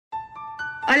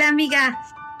Hola, amiga.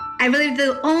 I believe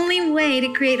the only way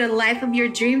to create a life of your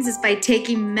dreams is by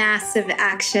taking massive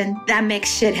action that makes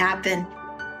shit happen.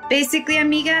 Basically,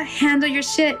 amiga, handle your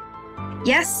shit.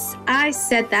 Yes, I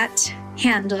said that.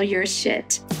 Handle your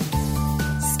shit.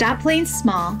 Stop playing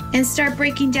small and start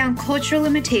breaking down cultural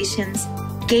limitations,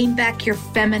 gain back your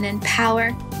feminine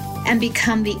power, and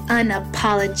become the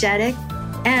unapologetic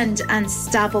and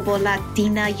unstoppable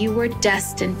Latina you were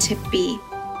destined to be.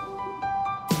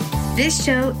 This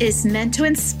show is meant to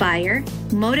inspire,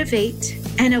 motivate,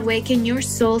 and awaken your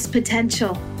soul's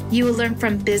potential. You will learn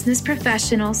from business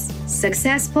professionals,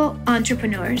 successful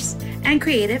entrepreneurs, and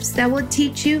creatives that will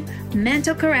teach you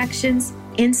mental corrections,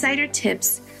 insider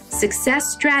tips,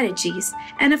 success strategies,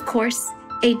 and of course,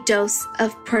 a dose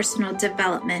of personal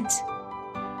development.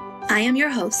 I am your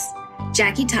host,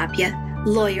 Jackie Tapia,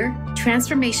 lawyer,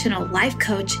 transformational life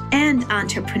coach, and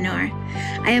entrepreneur.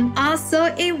 I am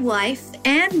also a wife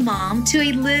and mom to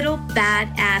a little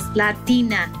badass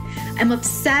Latina. I'm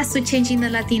obsessed with changing the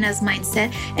Latina's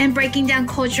mindset and breaking down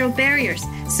cultural barriers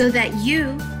so that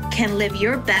you can live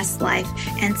your best life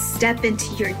and step into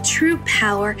your true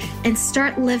power and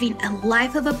start living a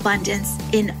life of abundance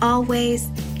in all ways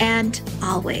and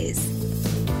always.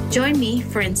 Join me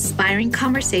for inspiring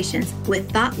conversations with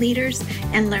thought leaders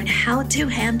and learn how to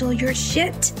handle your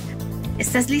shit.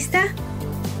 ¿Estás lista?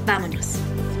 Vámonos.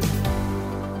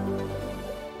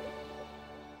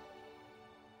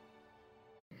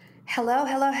 Hello,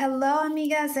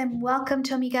 amigas, and welcome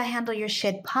to Amiga Handle Your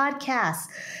Shit podcast.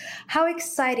 How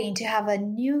exciting to have a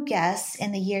new guest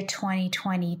in the year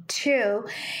 2022.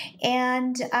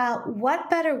 And what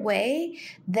better way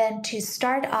than to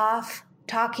start off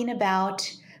talking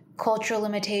about cultural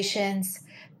limitations,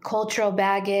 cultural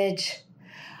baggage,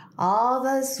 all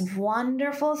those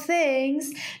wonderful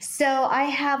things. So I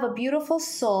have a beautiful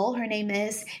soul. Her name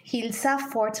is Gilsa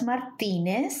Fort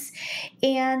Martinez,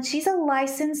 and she's a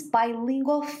licensed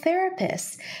bilingual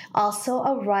therapist, also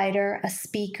a writer, a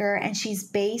speaker, and she's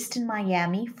based in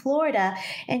Miami, Florida,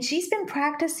 and she's been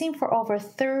practicing for over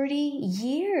 30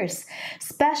 years,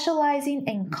 specializing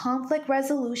in conflict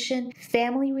resolution,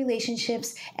 family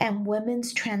relationships, and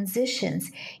women's transitions.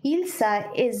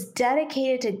 Gilsa is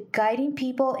dedicated to guiding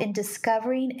people in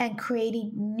discovering and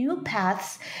creating new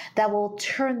paths that will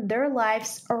turn their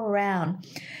lives around.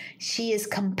 She is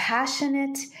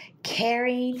compassionate,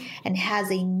 caring, and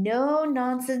has a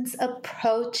no-nonsense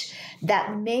approach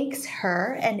that makes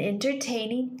her an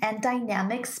entertaining and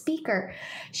dynamic speaker.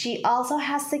 She also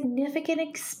has significant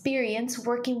experience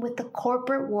working with the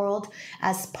corporate world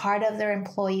as part of their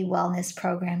employee wellness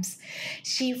programs.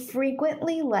 She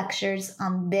frequently lectures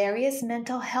on various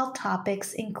mental health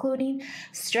topics, including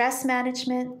stress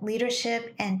management,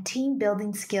 leadership, and team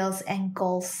building skills and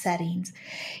goal settings.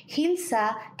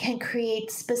 Gilsa can create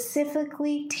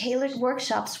specifically tailored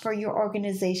workshops for your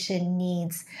organization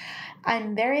needs.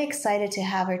 I'm very excited to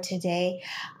have her today.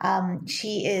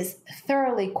 She is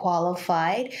thoroughly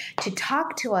qualified to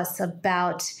talk to us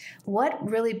about what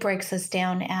really breaks us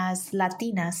down as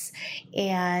Latinas,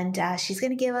 and she's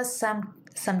going to give us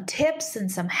some tips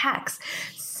and some hacks.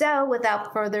 So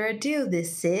without further ado,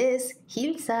 this is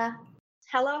Gilsa.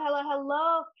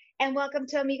 Hello, and welcome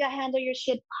to Amiga Handle Your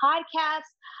Shit podcast.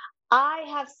 I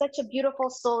have such a beautiful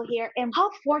soul here, and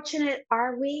how fortunate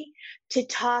are we to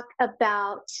talk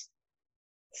about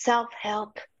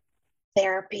self-help,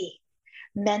 therapy,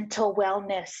 mental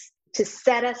wellness to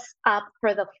set us up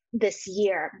for this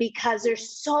year, because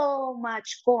there's so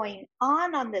much going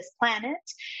on this planet.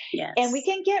 Yes. And we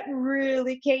can get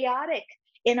really chaotic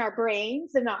in our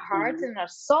brains, in our hearts, in our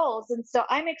souls. And so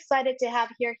I'm excited to have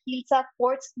here Gilsa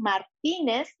Fort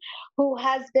Martinez, who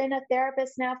has been a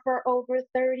therapist now for over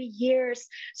 30 years.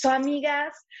 So, amigas,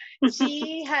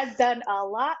 she has done a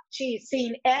lot. She's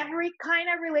seen every kind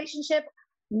of relationship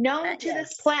known to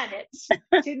this planet,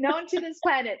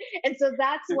 and so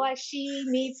that's why she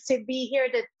needs to be here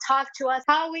to talk to us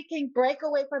how we can break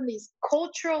away from these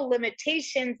cultural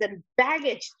limitations and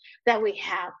baggage that we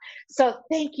have. So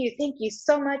thank you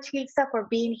so much, Gilsa, for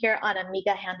being here on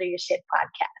Amiga Handle Your Shit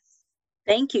podcast.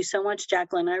 Thank you so much,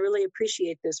 Jacqueline. I really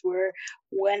appreciate this.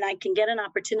 When I can get an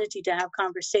opportunity to have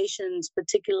conversations,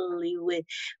 particularly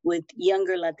with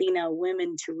younger Latina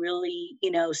women, to really,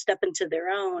 step into their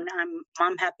own,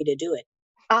 I'm happy to do it.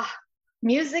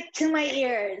 Music to my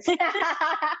ears.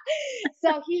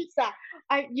 So Gilsa,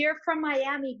 you're from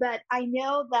Miami, but I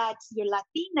know that you're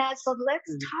Latina. So let's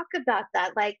talk about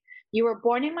that. Like, you were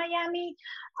born in Miami.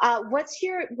 What's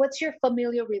your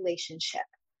familial relationship?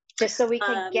 Just so we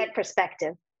can get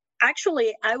perspective.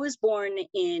 Actually, I was born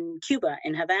in Cuba,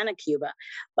 in Havana, Cuba,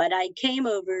 but I came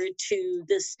over to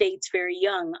the States very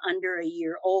young, under a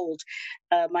year old.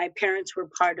 My parents were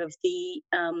part of the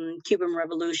Cuban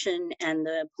Revolution and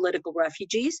the political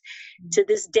refugees. To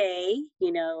this day,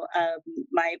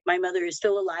 my mother is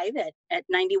still alive at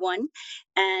 91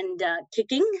 and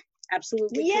kicking,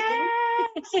 absolutely kicking.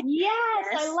 Yes, yes,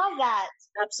 I Yes, love that.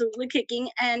 absolutely kicking.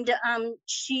 And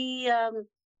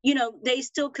they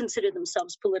still consider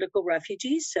themselves political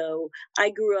refugees. So I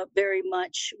grew up very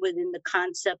much within the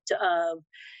concept of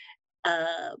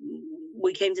um,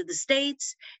 we came to the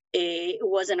States. It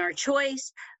wasn't our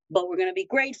choice, but we're going to be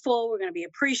grateful. We're going to be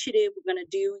appreciative. We're going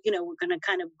to we're going to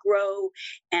kind of grow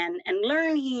and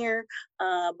learn here.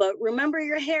 But remember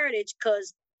your heritage,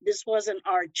 because this wasn't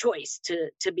our choice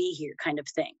to be here, kind of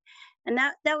thing. And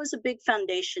that was a big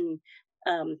foundation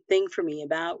thing for me,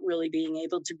 about really being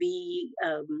able to be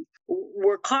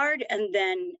work hard and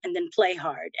then play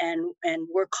hard, and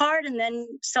work hard and then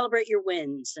celebrate your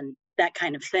wins and that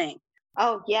kind of thing.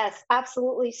 Oh, yes,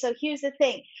 absolutely. So here's the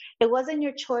thing. It wasn't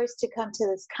your choice to come to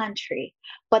this country,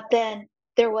 but then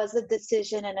there was a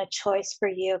decision and a choice for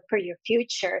you for your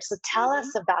future. So tell Mhm.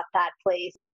 us about that,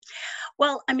 please.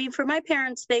 Well, I mean, for my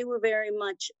parents, they were very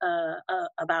much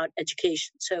about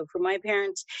education. So for my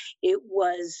parents, it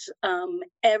was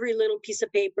every little piece of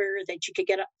paper that you could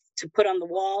get to put on the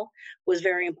wall was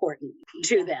very important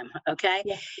to Yeah. them. Okay,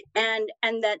 Yeah.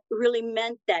 and that really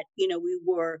meant that we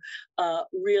were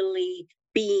really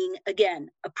being, again,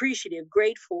 appreciative,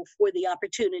 grateful for the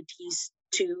opportunities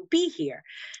to be here.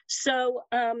 So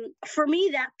for me,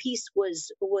 that piece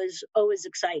was always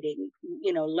exciting,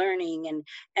 learning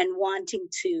and wanting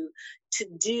to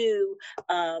do.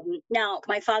 Now,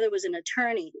 my father was an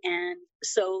attorney, and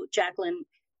so, Jacqueline,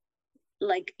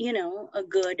 like, a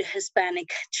good Hispanic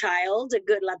child, a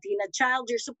good Latina child,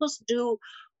 you're supposed to do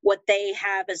what they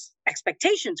have as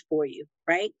expectations for you,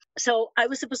 right? So I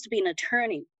was supposed to be an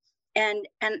attorney. And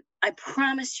I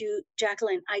promise you,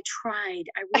 Jacqueline, I tried.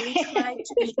 I really tried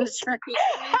to be an attorney.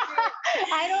 I really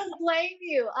did. I don't blame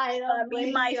you. I I don't mean,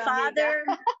 blame my you, amiga. father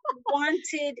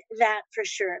wanted that for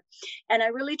sure, and I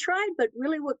really tried. But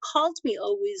really, what called me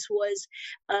always was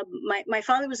my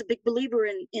father was a big believer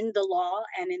in the law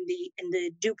and in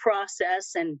the due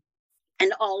process and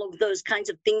all of those kinds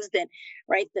of things that,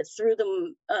 right, that threw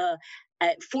them.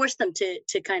 Forced them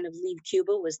to kind of leave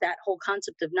Cuba, was that whole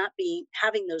concept of not being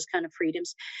having those kind of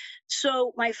freedoms.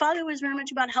 So my father was very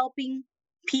much about helping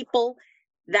people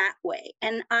that way,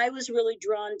 and I was really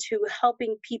drawn to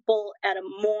helping people at a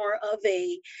more of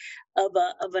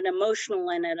an emotional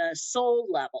and at a soul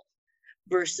level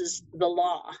versus the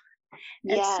law.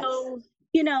 And Yes. so,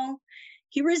 you know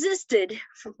he resisted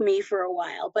me for a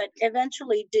while, but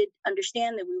eventually did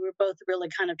understand that we were both really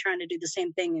kind of trying to do the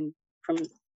same thing, and from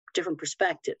different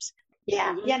perspectives.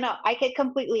 Yeah. Hmm. Yeah. No, I could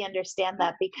completely understand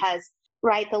that because,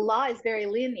 right, the law is very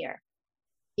linear.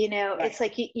 Right. It's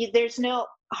like there's no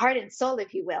heart and soul,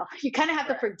 if you will. You kind of have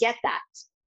to Correct. forget that,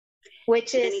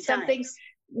 which Many is something, times.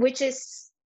 which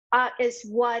is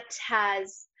what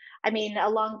has, I mean,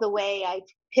 along the way, I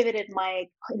pivoted my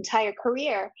entire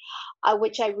career,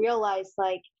 which I realized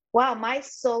like, wow, my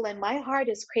soul and my heart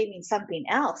is craving something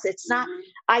else. It's not, Hmm.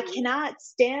 I Hmm. cannot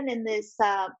stand in this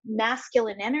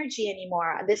masculine energy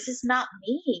anymore. This is not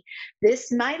me.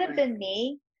 This might have Right. been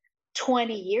me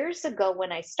 20 years ago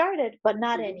when I started, but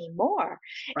not Hmm. anymore.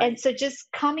 And Right. so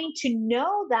just coming to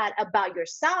know that about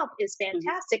yourself is Hmm.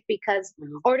 fantastic because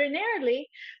Hmm. ordinarily,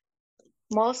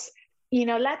 most,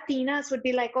 Latinas would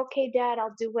be like, okay, dad,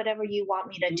 I'll do whatever you want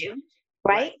me to do. Hmm.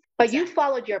 Right. Right. But you Exactly.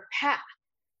 followed your path,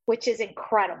 which is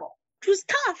incredible. It was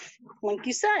tough, like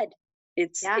you said.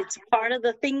 it's Yeah. it's part of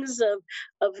the things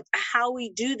of how we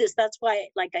do this. That's why,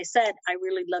 like I said, I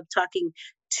really love talking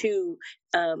to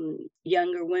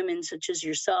younger women such as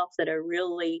yourself that are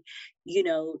really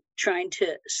trying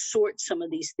to sort some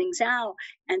of these things out,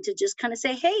 and to just kind of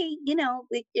say, hey,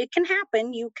 it can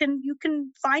happen. You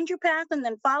can find your path and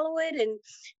then follow it, and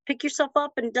pick yourself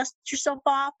up and dust yourself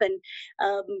off, and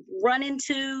run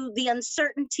into the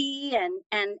uncertainty,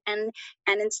 and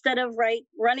instead of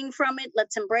running from it,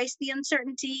 let's embrace the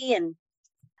uncertainty. And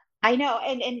I know.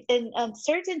 And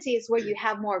uncertainty is where you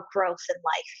have more growth in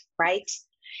life. Right.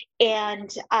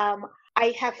 And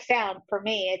I have found for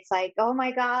me, it's like, oh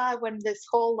my God, when this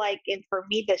whole like, and for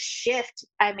me, the shift,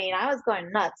 I mean, I was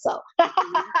going nuts. So, but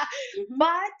hmm. Hmm.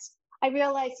 I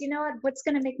realized, you know what, what's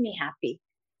going to make me happy?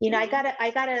 Hmm. I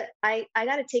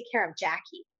gotta take care of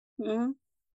Jackie, Hmm.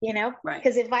 Right.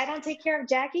 because if I don't take care of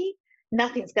Jackie,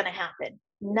 nothing's going to happen.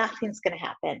 Nothing's going to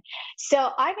happen.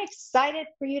 So I'm excited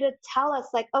for you to tell us,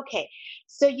 like, okay,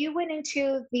 so you went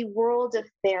into the world of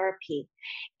therapy,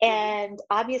 Mhm. and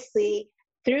obviously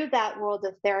through that world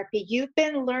of therapy, you've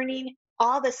been learning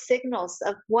all the signals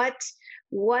of what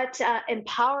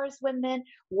empowers women,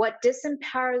 what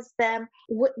disempowers them.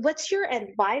 What's your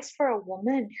advice for a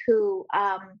woman who,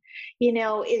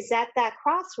 is at that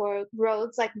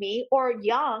crossroads like me, or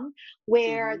young,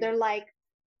 where Mhm. they're like,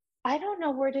 I don't know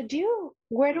where do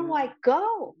Mhm. I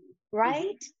go? Mhm.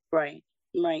 Right? Right.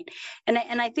 Right. And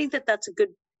I think that that's a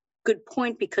good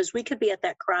point, because we could be at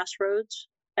that crossroads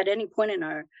at any point in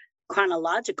our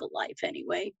chronological life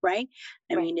anyway, right?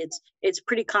 I Right. mean, it's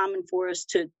pretty common for us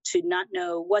to not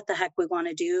know what the heck we want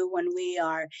to do when we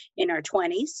are in our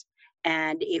 20s,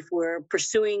 and if we're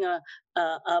pursuing a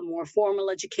more formal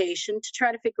education, to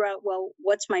try to figure out, well,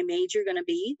 what's my major going to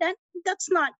be.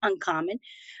 That's not uncommon.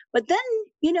 But then,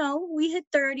 we hit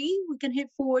 30, we can hit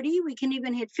 40, we can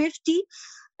even hit 50,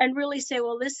 and really say,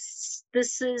 well, this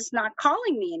is not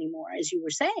calling me anymore, as you were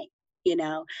saying. you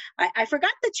know I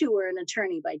forgot that you were an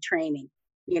attorney by training.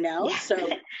 Yeah.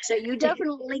 So you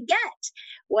definitely get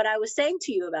what I was saying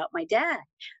to you about my dad.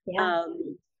 Yeah.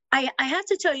 Um, I have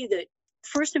to tell you that,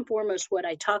 first and foremost, what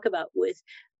I talk about with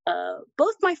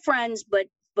both my friends, but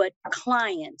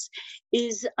clients,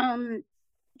 is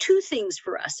two things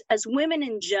for us as women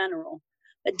in general,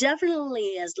 but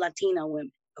definitely as Latina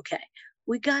women. Okay,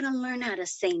 we got to learn how to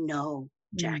say no,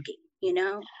 Mm. Jackie.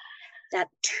 That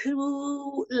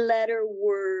two-letter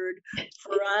word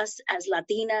for us as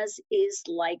Latinas is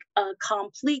like a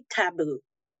complete taboo.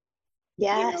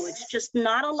 It's Yes. just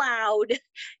not allowed.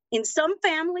 In some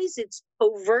families, it's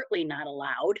overtly not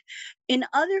allowed. In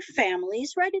other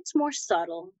families, right, it's more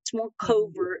subtle, it's more Mhm.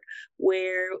 covert,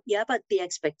 where, yeah, but the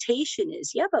expectation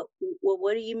is, yeah, but, well,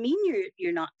 what do you mean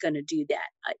you're not going to do that?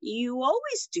 You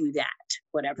always do that,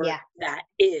 whatever Yeah. that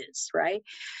is, right?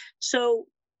 So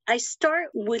I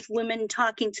start with women,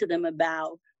 talking to them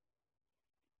about,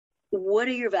 what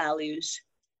are your values?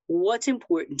 What's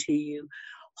important to you?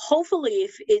 Hopefully,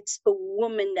 if it's a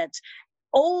woman that's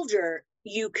older,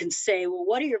 you can say, well,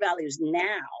 what are your values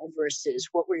now versus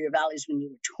what were your values when you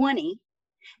were 20?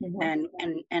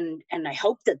 Mhm. And I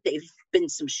hope that they've been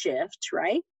some shift,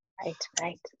 right? Right.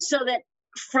 Right. So that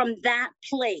from that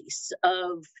place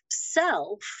of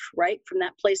self, right, from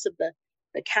that place of the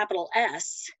capital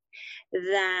S,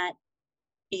 that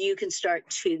you can start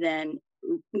to then,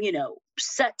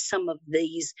 set some of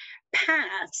these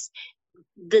paths.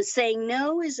 The saying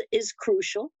no is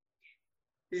crucial.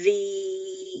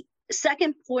 The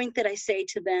second point that I say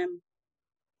to them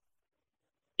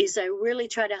is, I really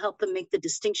try to help them make the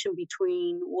distinction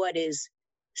between what is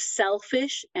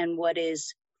selfish and what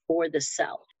is for the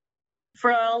self.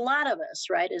 For a lot of us,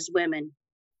 right, as women,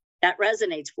 that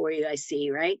resonates for you, I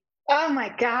see, right? Oh my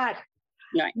God.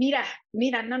 Right, Mira,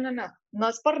 no, no, no. No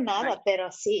es por right, nada, pero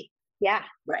sí. Yeah.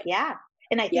 right. Yeah.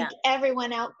 And I Yeah, think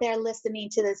everyone out there listening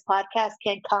to this podcast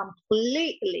can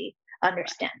completely right.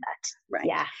 understand that. Right.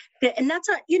 Yeah. And that's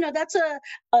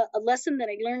a lesson that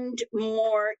I learned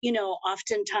more,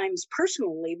 oftentimes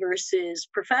personally versus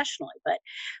professionally.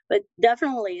 But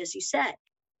definitely, as you said,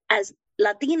 as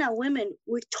Latina women,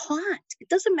 we're taught. It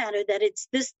doesn't matter that it's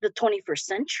the 21st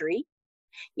century,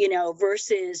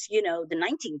 versus, the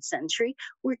 19th century.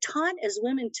 We're taught as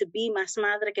women to be más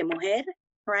madre que mujer,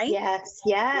 right? Yes.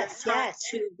 We're Yes. taught Yes.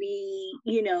 to be,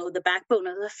 the backbone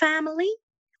of the family.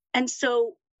 And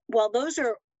so, while those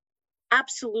are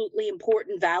absolutely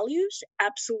important values,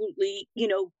 absolutely,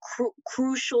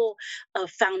 crucial,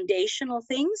 foundational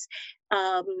things.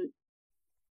 um,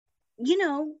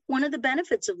 one of the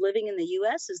benefits of living in the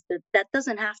US is that that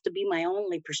doesn't have to be my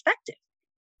only perspective.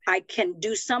 I can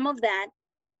do some of that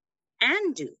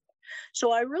and do.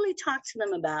 So I really talk to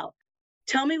them about,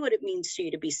 tell me what it means to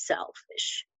you to be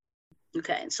selfish.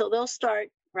 Okay. And so they'll start,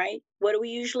 right? What do we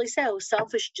usually say? Oh,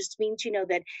 selfish just means,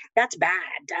 that that's bad.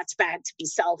 That's bad to be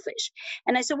selfish.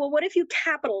 And I said, well, what if you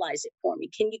capitalize it for me?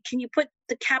 Can you put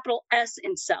the capital S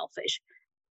in selfish?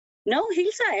 No,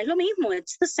 Hilsa, es lo mismo.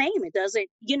 It's the same. It doesn't,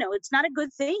 it's not a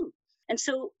good thing. And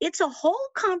so it's a whole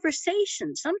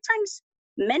conversation, sometimes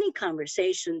many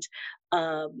conversations,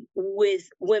 with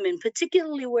women,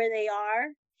 particularly where they are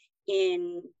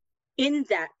in in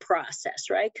that process,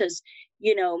 right? Because,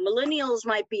 millennials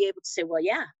might be able to say, well,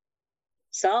 yeah,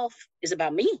 self is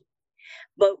about me.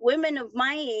 But women of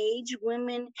my age,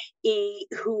 women,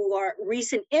 who are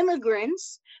recent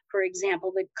immigrants, for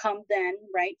example, that come then,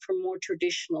 right, from more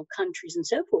traditional countries and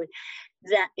so forth,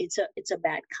 that it's a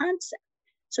bad concept.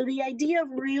 So the idea of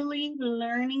really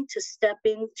learning to step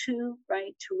into,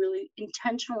 right, to really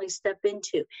intentionally step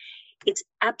into, it's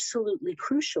absolutely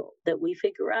crucial that we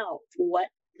figure out what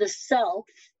the self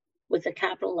with a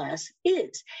capital S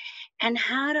is and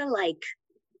how to like,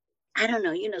 I don't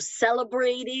know,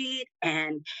 celebrate it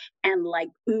and like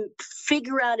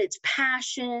figure out its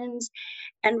passions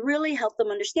and really help them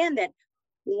understand that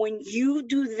when you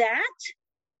do that,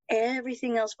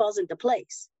 everything else falls into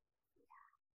place.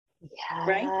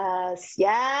 Right?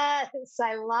 Yes,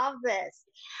 I love this.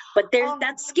 But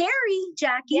that's scary,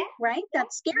 Jackie, yeah, right?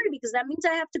 That's scary because that means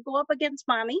I have to go up against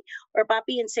mommy or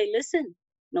papi and say, listen,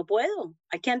 no puedo.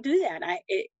 I can't do that.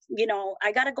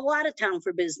 I got to go out of town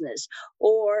for business.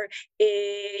 Or,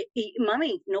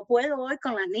 mami, no puedo hoy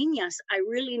con las niñas. I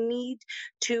really need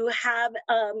to have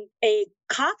a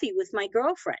coffee with my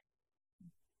girlfriend.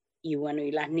 Y bueno,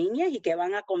 ¿y las niñas? ¿Y qué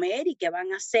van a comer? ¿Y qué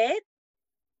van a hacer?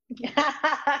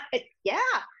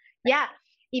 yeah.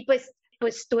 Y pues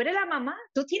tú eres la mamá,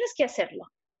 tú tienes que hacerlo.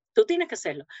 Tú tienes que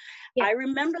hacerlo. Yeah. I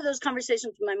remember those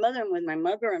conversations with my mother and with my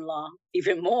mother-in-law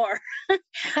even more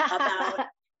about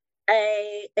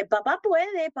papá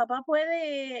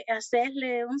puede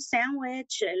hacerle un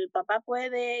sandwich, el papá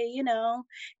puede,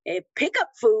 pick up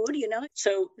food,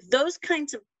 So those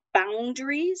kinds of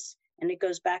boundaries, and it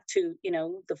goes back to,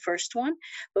 the first one,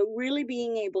 but really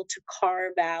being able to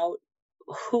carve out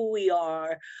who we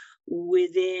are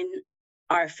within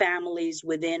our families,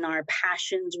 within our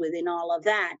passions, within all of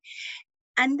that.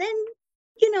 And then,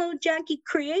 Jackie,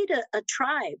 create a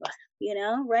tribe,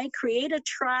 right? Create a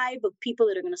tribe of people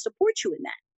that are going to support you in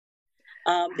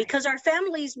that. Because our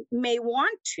families may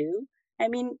want to. I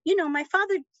mean, my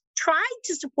father tried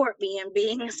to support me in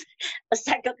being a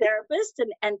psychotherapist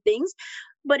and things.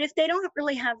 But if they don't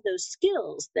really have those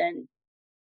skills, then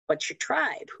what's your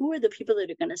tribe? Who are the people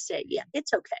that are going to say, yeah,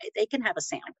 it's okay. They can have a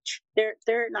sandwich.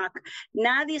 They're not,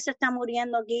 nadie se está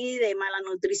muriendo aquí de mala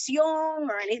nutrición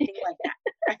or anything like that.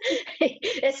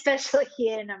 Especially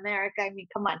here in America. I mean,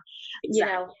 come on,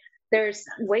 exactly. There's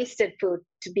wasted food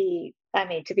to be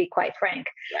quite frank,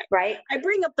 right? I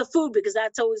bring up the food because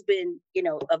that's always been,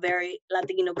 a very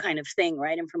Latino kind of thing,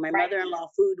 right? And for my mother-in-law,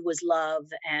 food was love.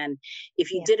 And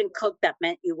if you didn't cook, that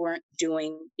meant you weren't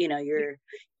doing, your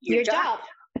job.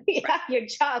 Yeah, your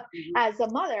job as a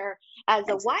mother, as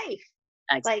a wife.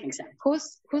 Like,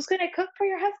 who's going to cook for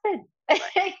your husband?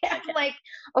 I'm like,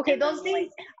 okay, those days.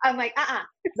 I'm like,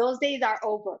 those days are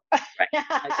over. Okay.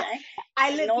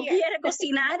 I live no here. Quiere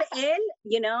cocinar él,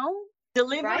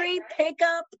 delivery,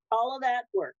 pickup, all of that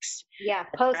works. Yeah,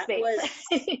 Postmates.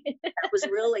 That was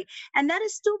really, and that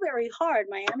is still very hard.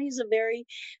 Miami is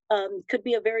could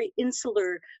be a very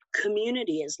insular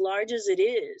community, as large as it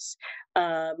is,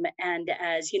 and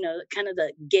as kind of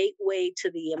the gateway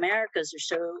to the Americas or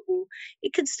so.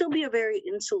 It could still be a very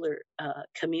insular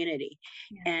community,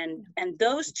 and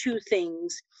those two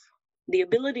things, the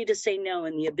ability to say no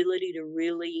and the ability to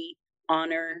really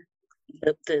honor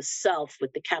the self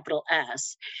with the capital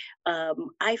S,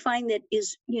 I find that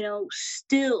is,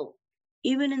 still,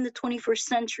 even in the 21st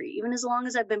century, even as long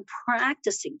as I've been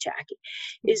practicing, Jackie,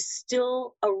 is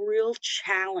still a real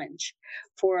challenge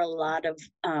for a lot of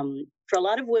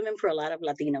women, for a lot of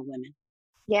Latina women.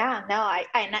 Yeah, no,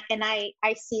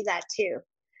 I see that too.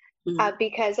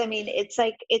 Because I mean,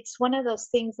 it's one of those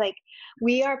things, like,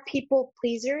 we are people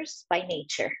pleasers by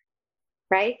nature,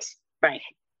 right? Right.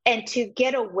 And to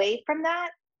get away from that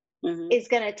is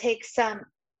going to take some,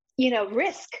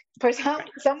 risk. For some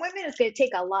women, it's going to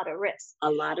take a lot of risk. A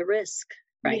lot of risk,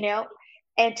 right?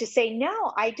 And to say,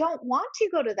 no, I don't want to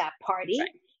go to that party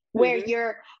where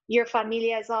your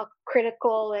familia is all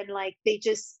critical and like they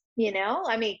just,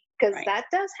 I mean, because that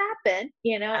does happen,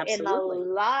 Absolutely. in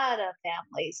a lot of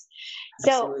families.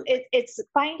 Absolutely. So it's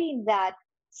finding that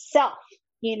self,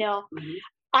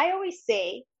 I always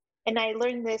say, and I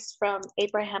learned this from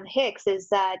Abraham Hicks, is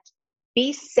that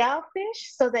be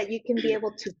selfish so that you can be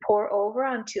able to pour over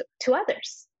onto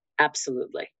others.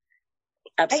 Absolutely.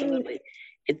 Absolutely.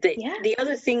 The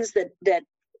other things that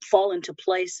fall into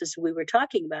place, as we were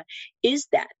talking about, is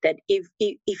that if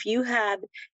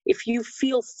you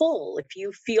feel full, if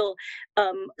you feel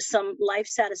some life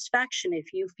satisfaction,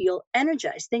 if you feel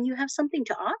energized, then you have something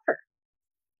to offer.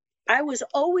 I was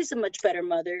always a much better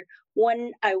mother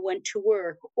when I went to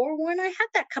work or when I had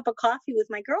that cup of coffee with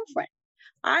my girlfriend.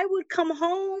 I would come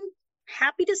home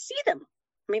happy to see them.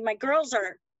 I mean, my girls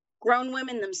are grown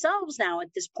women themselves now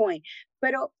at this point,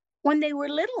 but when they were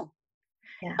little,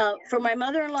 for my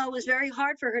mother-in-law, it was very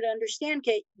hard for her to understand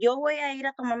que yo voy a ir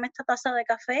a tomarme esta taza de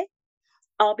café.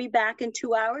 I'll be back in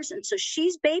 2 hours. And so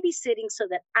she's babysitting so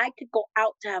that I could go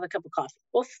out to have a cup of coffee.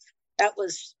 Oof, that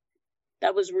was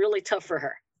really tough for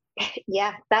her.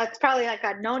 Yeah, that's probably like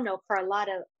a no-no for a lot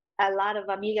of a lot of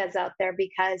amigas out there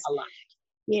because, A lot.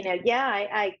 yeah,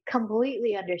 I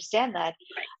completely understand that.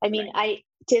 Right. I mean, Right. I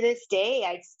to this day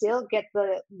I still get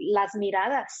the las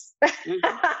miradas.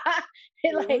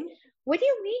 Mm-hmm. Like, Mm-hmm. what do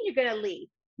you mean you're gonna leave?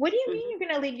 What do you mean Mm-hmm. you're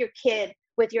gonna leave your kid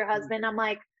with your Mm-hmm. husband? I'm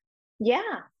like,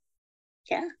 yeah,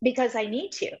 Yeah. because I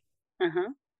need to. Uh-huh.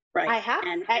 Right. I have.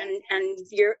 And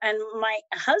my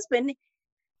husband,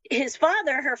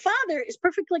 her father is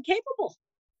perfectly capable.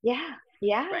 Yeah,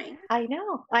 yeah, Right. I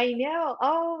know, I know.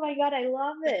 Oh my God, I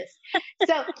love this.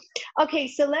 So, okay,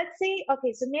 so let's say,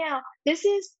 okay, so now this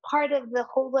is part of the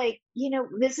whole, like,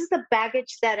 this is the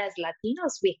baggage that as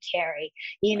Latinos we carry,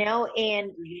 Right.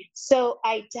 and Mm-hmm. so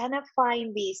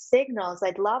identifying these signals,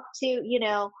 I'd love to,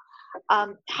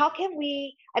 how can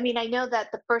we, I mean, I know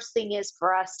that the first thing is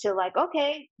for us to, like,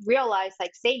 okay, realize,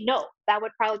 like, say no. That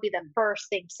would probably be the first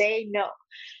thing, say no.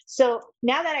 So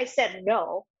now that I said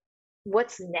no,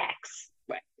 what's next?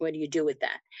 Right. What do you do with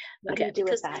that? What do Okay. you do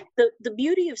with Because that? the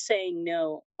beauty of saying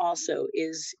no also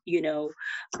is, because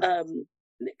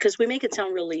we make it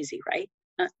sound real easy, right?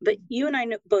 But you and I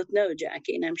both know,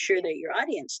 Jackie, and I'm sure Yeah, that your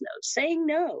audience knows, saying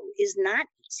no is not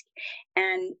easy.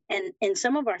 And in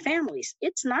some of our families,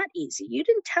 it's not easy. You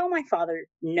didn't tell my father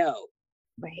no,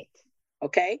 right.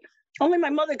 okay? Only my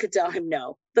mother could tell him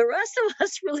no. The rest of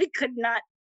us really could not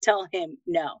tell him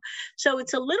no. So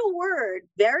it's a little word,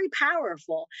 very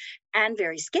powerful and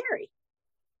very scary,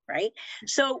 right?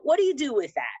 So what do you do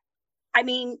with that? I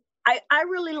mean, I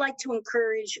really like to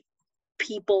encourage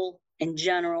people in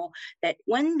general that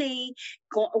when they're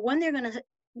going to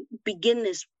begin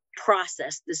this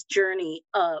process, this journey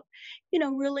of,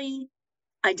 really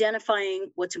identifying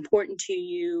what's important to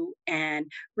you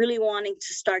and really wanting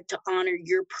to start to honor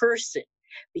your person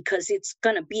because it's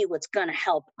going to be what's going to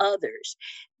help others,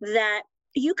 that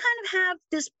you kind of have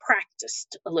this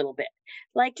practiced a little bit.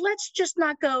 Like, let's just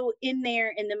not go in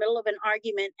there in the middle of an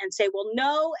argument and say, well,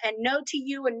 no, and no to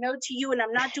you, and no to you, and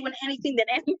I'm not doing anything that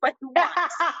anybody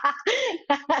wants.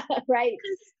 Right.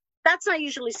 That's not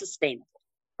usually sustainable,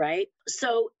 right?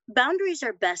 So boundaries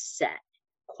are best set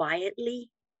quietly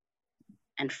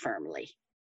and firmly.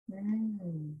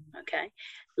 Mm. Okay.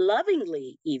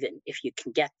 Lovingly, even if you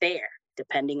can get there,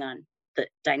 depending on the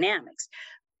dynamics,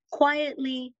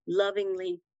 quietly,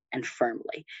 lovingly, and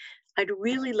firmly. I'd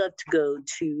really love to go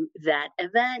to that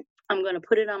event. I'm going to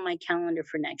put it on my calendar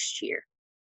for next year.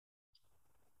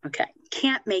 Okay.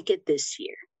 Can't make it this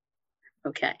year.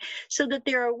 Okay. So that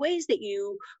there are ways that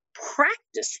you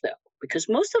practice, though, because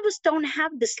most of us don't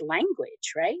have this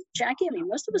language, right, Jackie? I mean,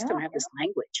 most of us don't No, have this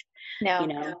language, you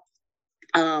no.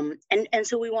 know. And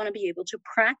so we want to be able to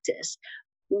practice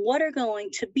what are going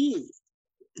to be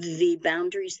the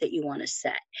boundaries that you want to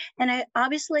set. And I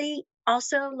obviously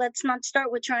also, let's not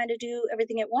start with trying to do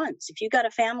everything at once. If you've got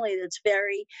a family that's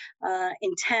very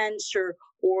intense,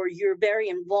 or you're very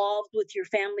involved with your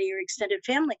family, your extended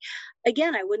family,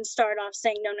 again, I wouldn't start off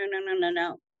saying no, no, no, no, no,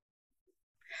 no,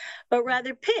 but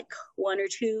rather pick one or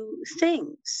two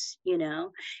things.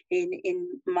 In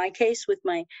my case with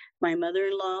my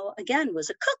mother-in-law, again, was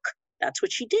a cook. That's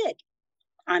what she did.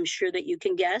 I'm sure that you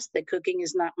can guess that cooking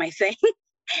is not my thing.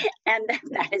 And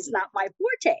that is not my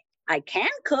forte. I can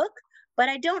cook, but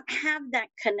I don't have that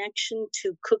connection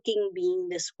to cooking being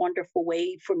this wonderful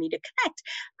way for me to connect.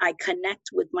 I connect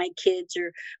with my kids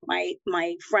or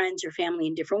my friends or family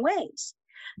in different ways.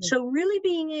 Mm. So really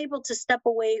being able to step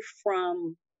away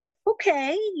from,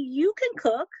 okay, you can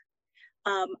cook.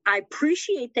 I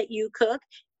appreciate that you cook,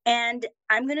 and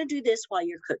I'm going to do this while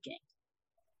you're cooking.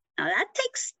 Now that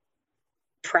takes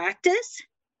practice.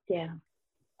 Yeah.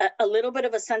 A little bit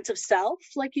of a sense of self,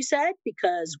 like you said,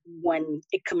 because when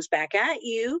it comes back at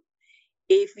you,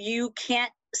 if you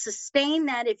can't sustain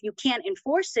that, if you can't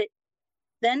enforce it,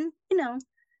 then, Yeah.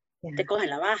 te cogen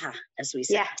la baja, as we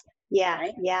say. Yeah. Yeah.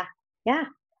 Right? Yeah. Yeah.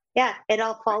 Yeah. It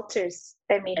all falters.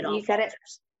 I mean, It all you got it.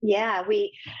 falters. Yeah.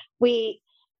 We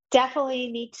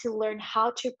definitely need to learn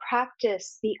how to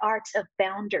practice the art of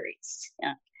boundaries,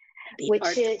 Yeah. The which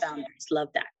art is, of boundaries. Love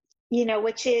that.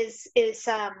 which is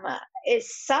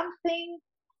something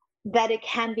that it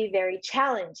can be very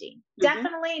challenging. Mm-hmm.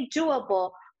 Definitely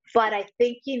doable, but I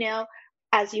think,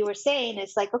 as you were saying,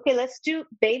 it's like, okay, let's do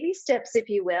baby steps, if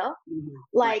you will, Mm-hmm.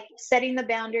 like setting the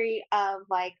boundary of,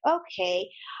 like, okay,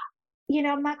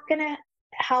 I'm not gonna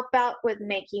help out with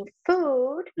making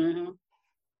food, Mm-hmm.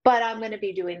 but I'm going to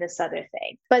be doing this other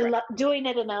thing. But Right. doing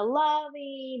it in a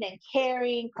loving and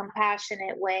caring,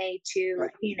 compassionate way to,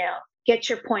 Right. Get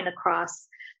your point across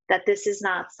that this is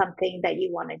not something that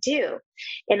you want to do.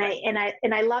 And Right.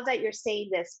 I love that you're saying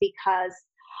this, because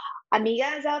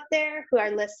amigas out there who are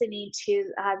listening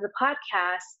to the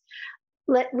podcast,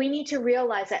 we need to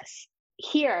realize that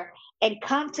here and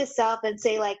come to self and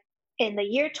say, like, in the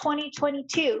year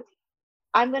 2022,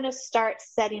 I'm going to start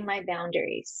setting my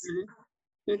boundaries.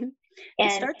 Mm-hmm. Mm-hmm. And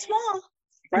And start small,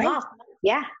 right? small,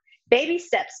 yeah, baby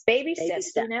steps, you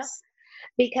know,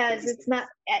 because it's not,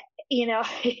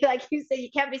 like you said, you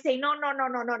can't be saying no, no, no,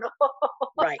 no, no, no,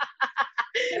 Right.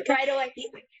 Okay. right away.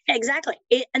 Exactly.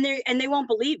 And they won't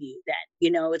believe you then,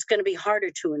 it's going to be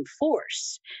harder to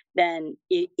enforce than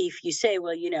if you say,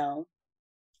 well,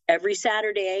 every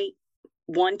Saturday,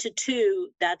 1 to 2,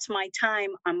 that's my time.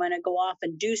 I'm going to go off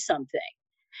and do something.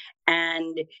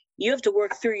 And you have to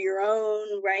work through your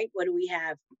own, right? What do we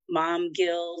have? Mom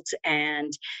guilt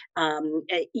and,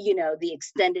 the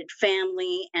extended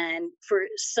family. And for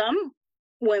some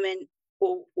women,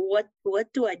 well, what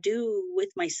do I do with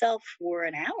myself for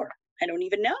an hour? I don't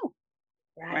even know.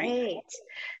 Right. Right.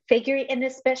 Figuring, and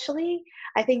especially,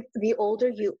 I think the older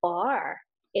you are,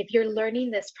 if you're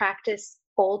learning this practice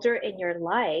older in your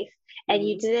life and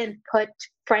you Mm-hmm. didn't put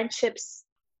friendships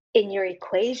in your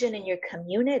equation in your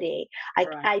community, Right.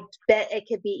 I bet it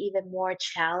could be even more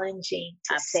challenging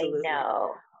to say Absolutely.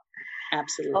 no.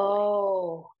 Absolutely.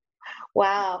 Oh,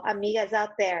 wow. Amigas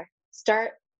out there,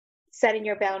 start setting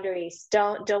your boundaries.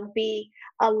 Don't be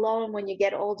alone when you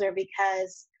get older,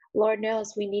 because Lord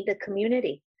knows we need the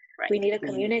community. Right. We need a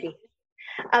community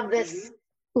of this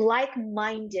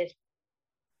like-minded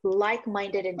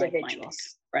individuals. Like-minded.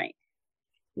 Right.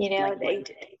 You know,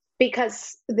 Like-minded.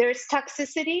 because there's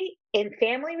toxicity in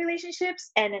family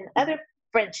relationships and in other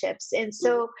friendships, and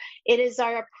so it is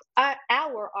our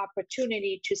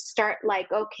opportunity to start, like,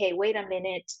 okay, wait a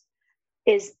minute,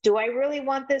 do I really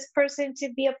want this person to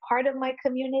be a part of my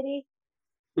community?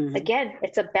 Mm-hmm. Again,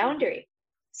 it's a boundary.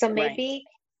 So maybe,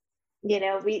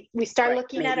 we start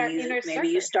looking at our inner circle. Maybe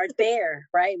you start there,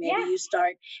 right? Maybe Yeah. you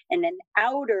start in an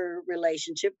outer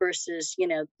relationship versus,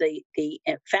 the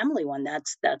family one.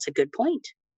 That's a good point.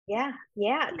 Yeah,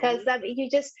 yeah, because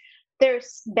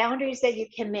there's boundaries that you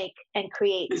can make and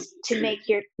create to make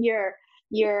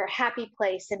your happy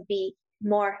place and be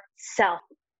more self,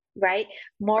 right?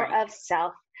 More Right. of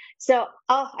self. So,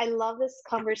 I love this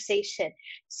conversation.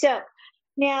 So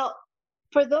now,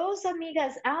 for those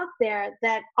amigas out there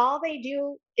that all they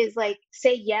do is like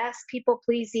say yes, people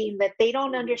pleasing, that they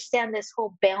don't understand this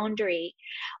whole boundary,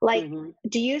 like,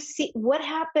 do you see what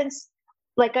happens?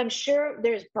 Like, I'm sure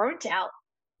there's burnt out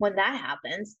when that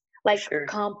happens, like, Sure.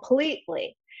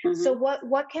 completely. So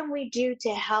what can we do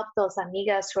to help those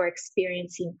amigas who are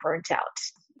experiencing burnt out?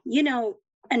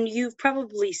 And you've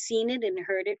probably seen it and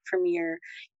heard it from your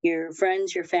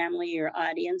friends, your family, your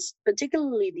audience,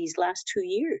 particularly these last 2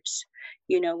 years,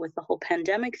 with the whole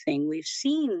pandemic thing. We've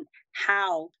seen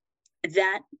how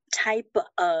that type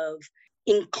of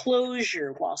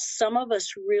enclosure, while some of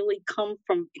us really come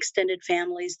from extended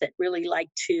families that really like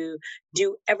to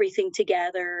do everything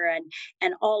together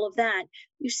and all of that,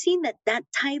 we've seen that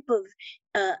type of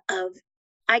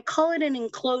I call it an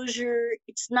enclosure.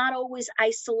 It's not always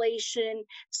isolation.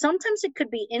 Sometimes it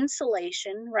could be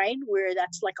insulation, right? Where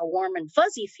that's like a warm and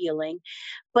fuzzy feeling,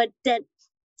 but that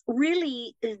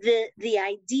really the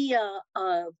idea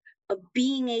of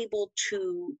being able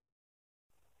to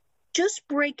just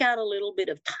break out a little bit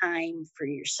of time for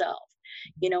yourself.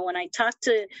 When I talk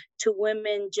to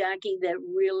women, Jackie, that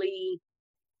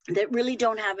really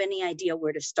don't have any idea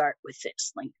where to start with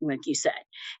this, like you said.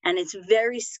 And it's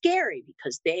very scary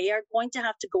because they are going to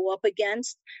have to go up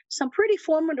against some pretty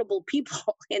formidable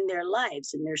people in their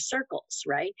lives, in their circles,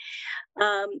 right?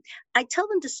 I tell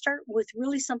them to start with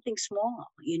really something small,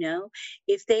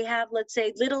 if they have, let's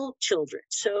say, little children.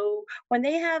 So when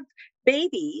they have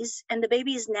babies and the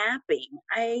baby is napping,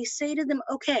 I say to them,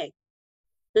 okay,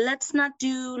 let's not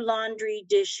do laundry,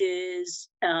 dishes,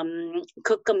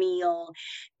 cook a meal.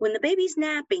 When the baby's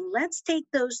napping, let's take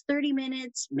those 30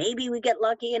 minutes. Maybe we get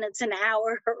lucky and it's an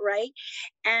hour, right?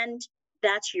 And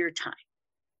that's your time.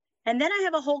 And then I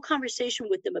have a whole conversation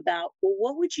with them about, well,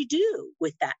 what would you do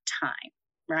with that time,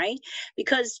 right?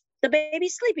 Because the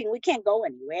baby's sleeping, we can't go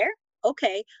anywhere.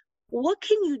 Okay, what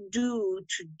can you do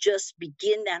to just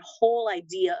begin that whole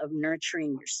idea of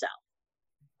nurturing yourself?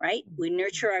 Right? We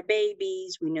nurture our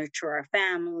babies, we nurture our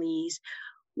families.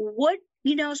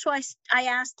 So I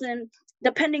asked them,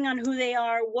 depending on who they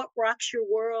are, what rocks your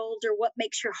world or what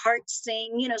makes your heart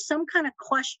sing, some kind of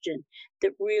question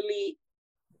that really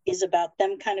is about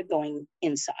them kind of going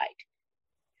inside.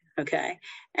 Okay.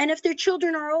 And if their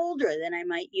children are older, then I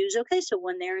might use, okay, so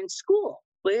when they're in school,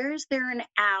 where is there an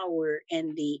hour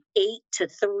in the 8 to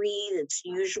 3 that's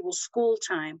usual school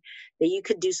time that you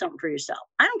could do something for yourself?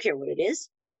 I don't care what it is.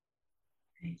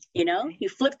 You know, you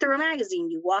flip through a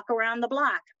magazine, you walk around the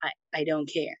block. I don't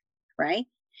care, right?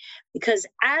 Because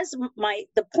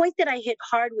the point that I hit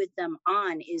hard with them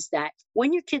on is that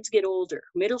when your kids get older,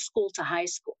 middle school to high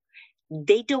school,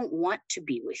 they don't want to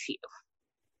be with you,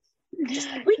 just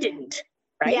like we didn't,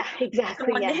 right? Yeah, exactly.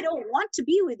 So when they don't want to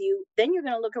be with you, then you're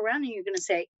going to look around and you're going to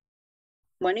say,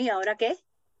 bueno, ¿y ahora qué?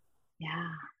 Yeah,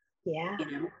 yeah. You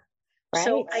know? Right.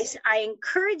 So I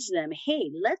encourage them,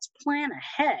 hey, let's plan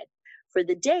ahead for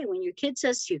the day when your kid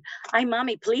says to you, ay,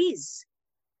 mommy, please,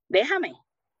 déjame.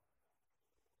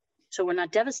 So we're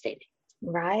not devastated.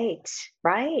 Right.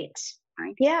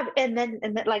 Yeah, and then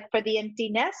like for the empty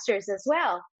nesters as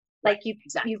well. Like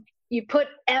you put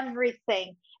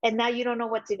everything, and now you don't know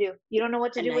what to do. You don't know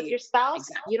what to do with your spouse.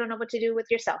 You don't know what to do with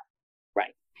yourself.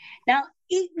 Right. Now,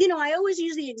 you know, I always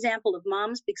use the example of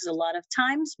moms because a lot of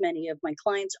times many of my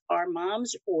clients are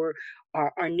moms or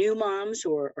are new moms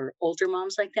or older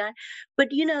moms like that.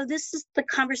 But, you know, the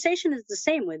conversation is the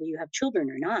same whether you have children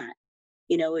or not.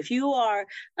 You know, if you are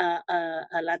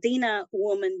a Latina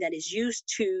woman that is used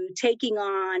to taking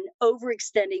on,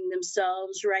 overextending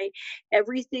themselves, right?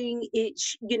 Everything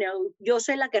is, you know, yo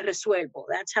soy la que resuelvo.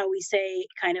 That's how we say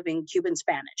kind of in Cuban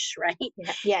Spanish, right?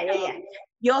 Yeah.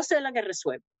 Yo soy la que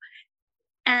resuelvo.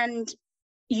 And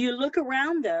you look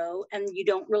around though, and you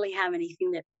don't really have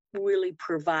anything that really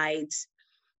provides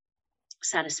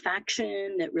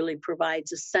satisfaction, that really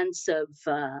provides a sense of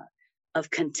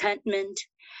contentment.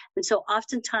 And so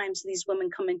oftentimes these women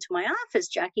come into my office,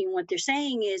 Jackie, and what they're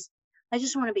saying is, I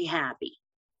just want to be happy,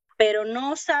 pero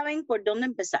no saben por dónde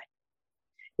empezar.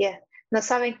 Yeah, no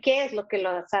saben qué es lo que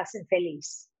los hacen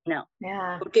feliz. No.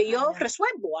 Yeah. Porque yo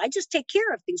resuelvo. I just take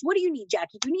care of things. What do you need,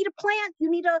 Jackie? You need a plant?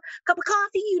 You need a cup of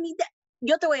coffee? You need that?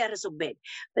 Yo te voy a resolver.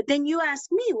 But then you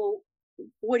ask me, well,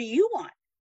 what do you want?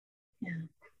 Yeah.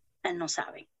 And no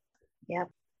saben. Yep.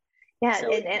 Yeah. So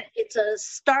it's a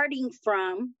starting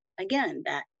from, again,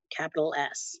 that capital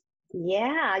S.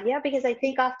 Yeah, because I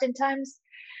think oftentimes,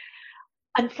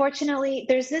 unfortunately,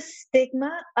 there's this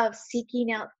stigma of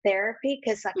seeking out therapy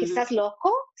because estás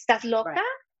loco, estás loca.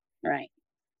 Right.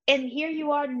 And here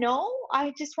you are, no,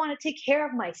 I just want to take care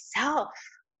of myself.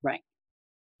 Right.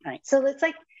 So let's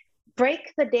like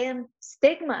break the damn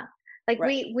stigma. Like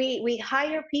we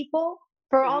hire people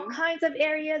for all kinds of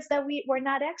areas that we're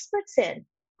not experts in.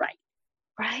 Right.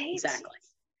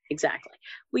 Exactly.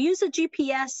 We use a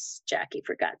GPS, Jackie,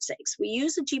 for God's sakes. We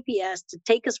use a GPS to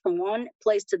take us from one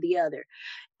place to the other.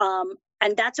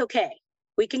 And that's okay.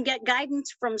 We can get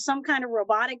guidance from some kind of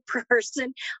robotic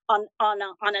person on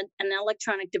an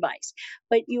electronic device.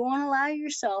 But you want to allow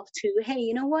yourself to, hey,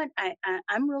 you know what?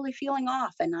 I'm really feeling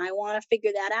off and I want to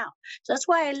figure that out. So that's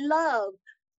why I love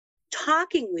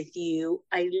talking with you.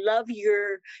 I love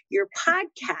your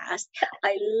podcast.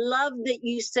 I love that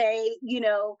you say, you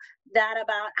know, that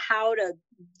about how to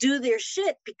do their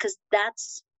shit, because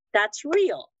that's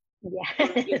real.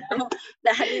 Yeah. You know,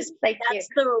 that's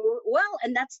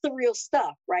the real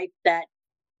stuff, right? That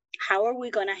how are we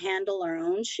going to handle our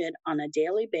own shit on a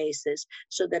daily basis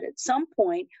so that at some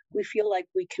point we feel like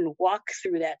we can walk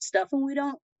through that stuff and we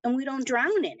don't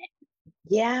drown in it.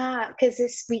 Yeah,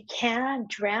 because we can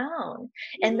drown.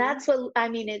 And that's what, I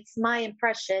mean, it's my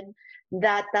impression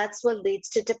that that's what leads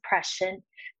to depression,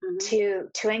 to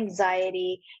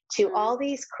anxiety, to all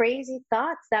these crazy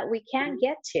thoughts that we can't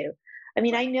get to. I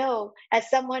mean, I know as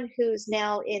someone who's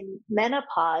now in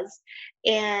menopause,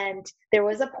 and there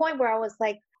was a point where I was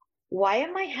like, why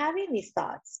am I having these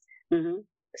thoughts?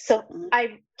 So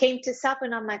I came to self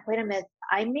and I'm like, wait a minute,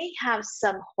 I may have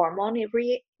some hormone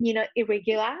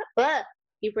irregularity.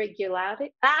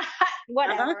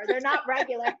 Whatever. They're not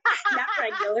regular. Not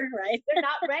regular, right? They're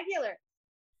not regular.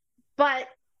 But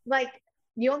like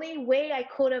the only way I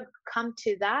could have come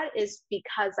to that is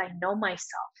because I know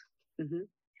myself.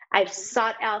 I've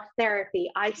sought out therapy.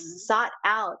 I sought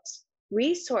out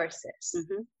resources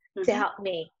to help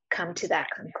me come to that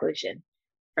conclusion.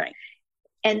 Right.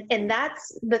 And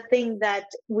that's the thing that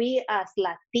we as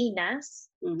Latinas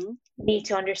need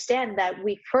to understand, that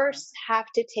we first have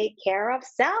to take care of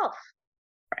self.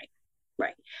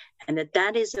 Right. And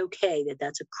that is okay,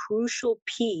 that's a crucial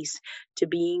piece to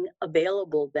being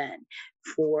available then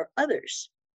for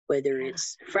others, whether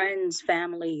it's friends,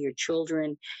 family, your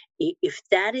children. If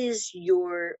that is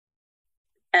your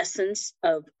essence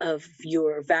of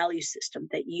your value system,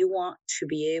 that you want to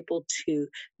be able to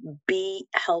be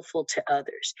helpful to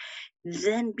others,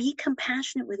 then be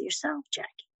compassionate with yourself, Jackie.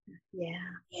 Yeah.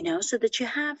 You know, so that you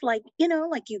have like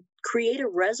you create a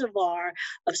reservoir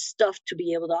of stuff to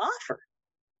be able to offer.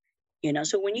 You know,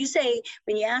 so when you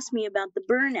ask me about the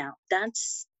burnout,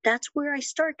 that's that's where I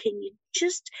start.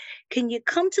 Can you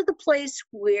come to the place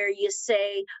where you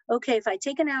say, okay, if I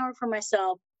take an hour for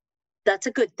myself, that's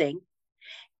a good thing.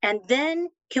 And then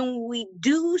can we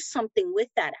do something with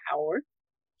that hour?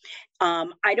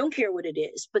 I don't care what it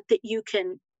is, but that you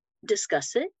can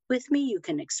discuss it with me, you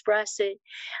can express it.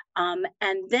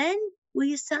 And then will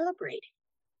you celebrate?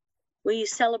 Will you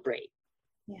celebrate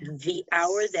the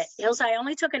hour that Hills? I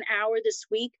only took an hour this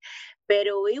week, but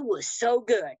it was so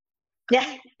good.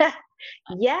 Yeah.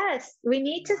 Yes, we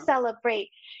need to celebrate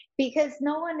because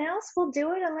no one else will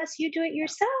do it unless you do it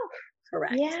yourself.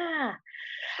 Correct. Yeah.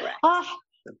 Correct. Oh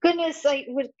goodness,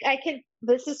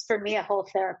 this is for me a whole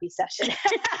therapy session.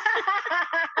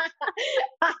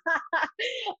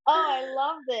 Oh, I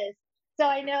love this. So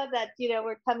I know that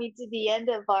we're coming to the end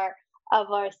of our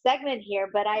segment here,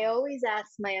 but I always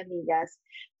ask my amigas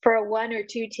for 1 or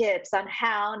 2 tips on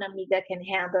how an amiga can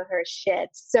handle her shit.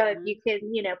 So if you can,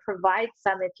 provide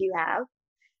some if you have.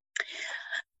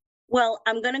 Well,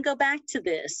 I'm going to go back to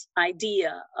this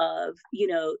idea of,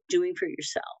 doing for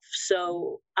yourself.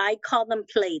 So I call them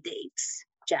play dates,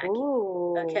 Jackie.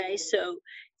 Ooh. Okay. So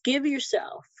give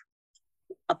yourself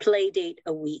a play date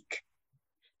a week.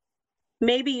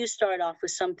 Maybe you start off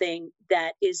with something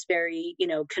that is very,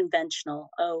 conventional.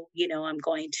 Oh, I'm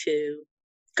going to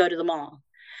go to the mall.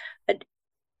 But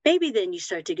maybe then you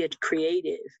start to get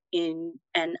creative and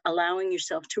allowing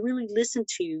yourself to really listen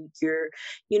to your,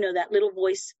 that little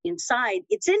voice inside.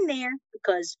 It's in there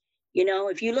because,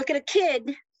 if you look at a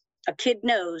kid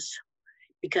knows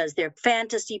because their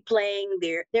fantasy playing,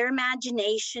 their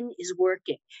imagination is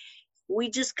working. We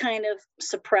just kind of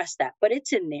suppress that, but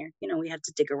it's in there. We have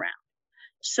to dig around.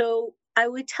 So I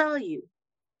would tell you,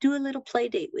 do a little play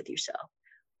date with yourself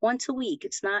once a week.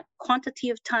 It's not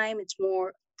quantity of time. It's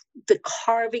more the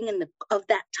carving of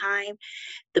that time,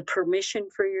 the permission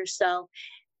for yourself,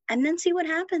 and then see what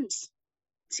happens.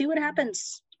 See what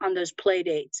happens on those play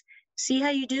dates. See how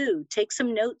you do. Take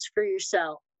some notes for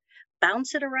yourself.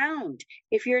 Bounce it around.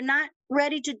 If you're not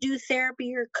ready to do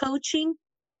therapy or coaching,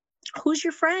 who's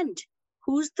your friend?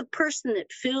 Who's the person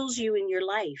that fills you in your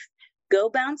life? Go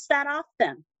bounce that off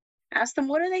them. Ask them,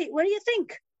 what do you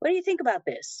think? What do you think about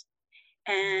this?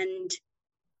 And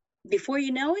before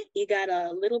you know it, you got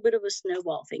a little bit of a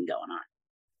snowball thing going on.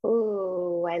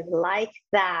 Ooh, I like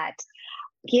that.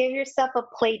 Give yourself a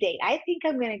play date. I think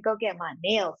I'm going to go get my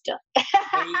nails done.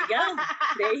 There you go.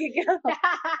 There you go.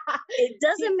 It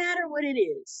doesn't matter what it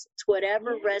is. It's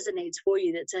whatever resonates for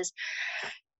you that says,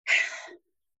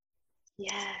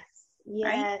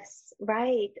 Yes,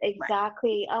 right.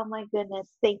 Exactly. Right. Oh my goodness.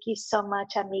 Thank you so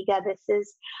much, amiga. This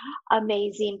is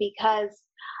amazing because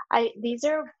these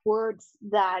are words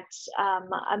that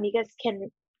amigas can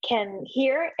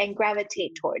hear and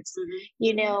gravitate towards.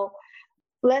 Mm-hmm.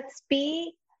 Let's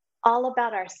be all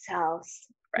about ourselves.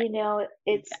 Right.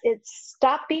 It's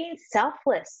stop being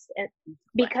selfless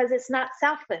because it's not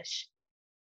selfish.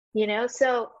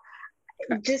 So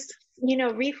just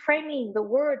reframing the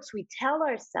words we tell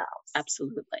ourselves.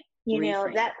 Absolutely.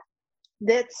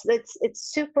 It's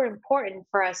super important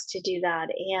for us to do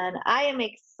that. And I am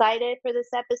excited for this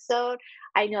episode.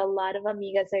 I know a lot of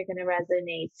amigas are going to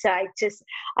resonate. So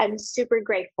I'm super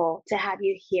grateful to have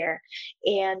you here.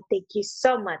 And thank you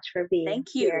so much for being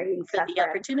here. Thank you for the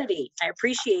opportunity. I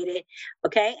appreciate it.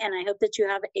 Okay. And I hope that you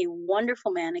have a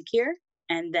wonderful manicure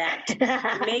and that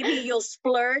maybe you'll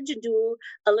splurge and do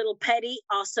a little petty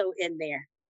also in there.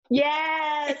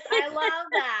 Yes. I love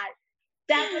that.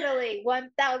 Definitely,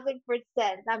 1000%.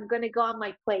 I'm going to go on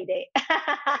my play date.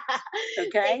 Okay.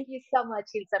 Thank you so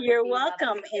much. You're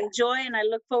welcome. Enjoy, and I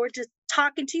look forward to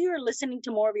talking to you or listening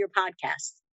to more of your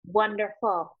podcasts.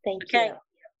 Wonderful. Thank you.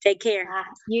 Take care.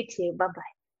 You too. Bye-bye.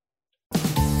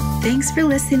 Thanks for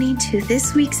listening to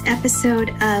this week's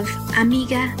episode of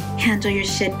Amiga Handle Your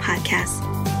Shit podcast.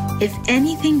 If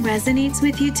anything resonates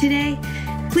with you today,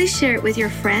 please share it with your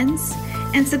friends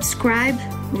and subscribe,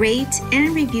 rate,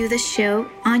 and review the show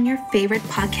on your favorite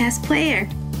podcast player.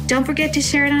 Don't forget to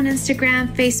share it on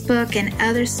Instagram, Facebook, and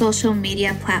other social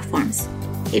media platforms.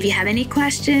 If you have any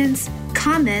questions,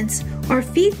 comments, or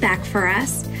feedback for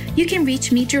us, you can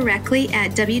reach me directly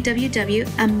at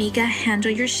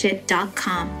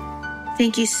www.amigahandleyourshit.com.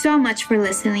 Thank you so much for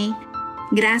listening.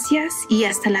 Gracias y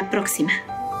hasta la próxima.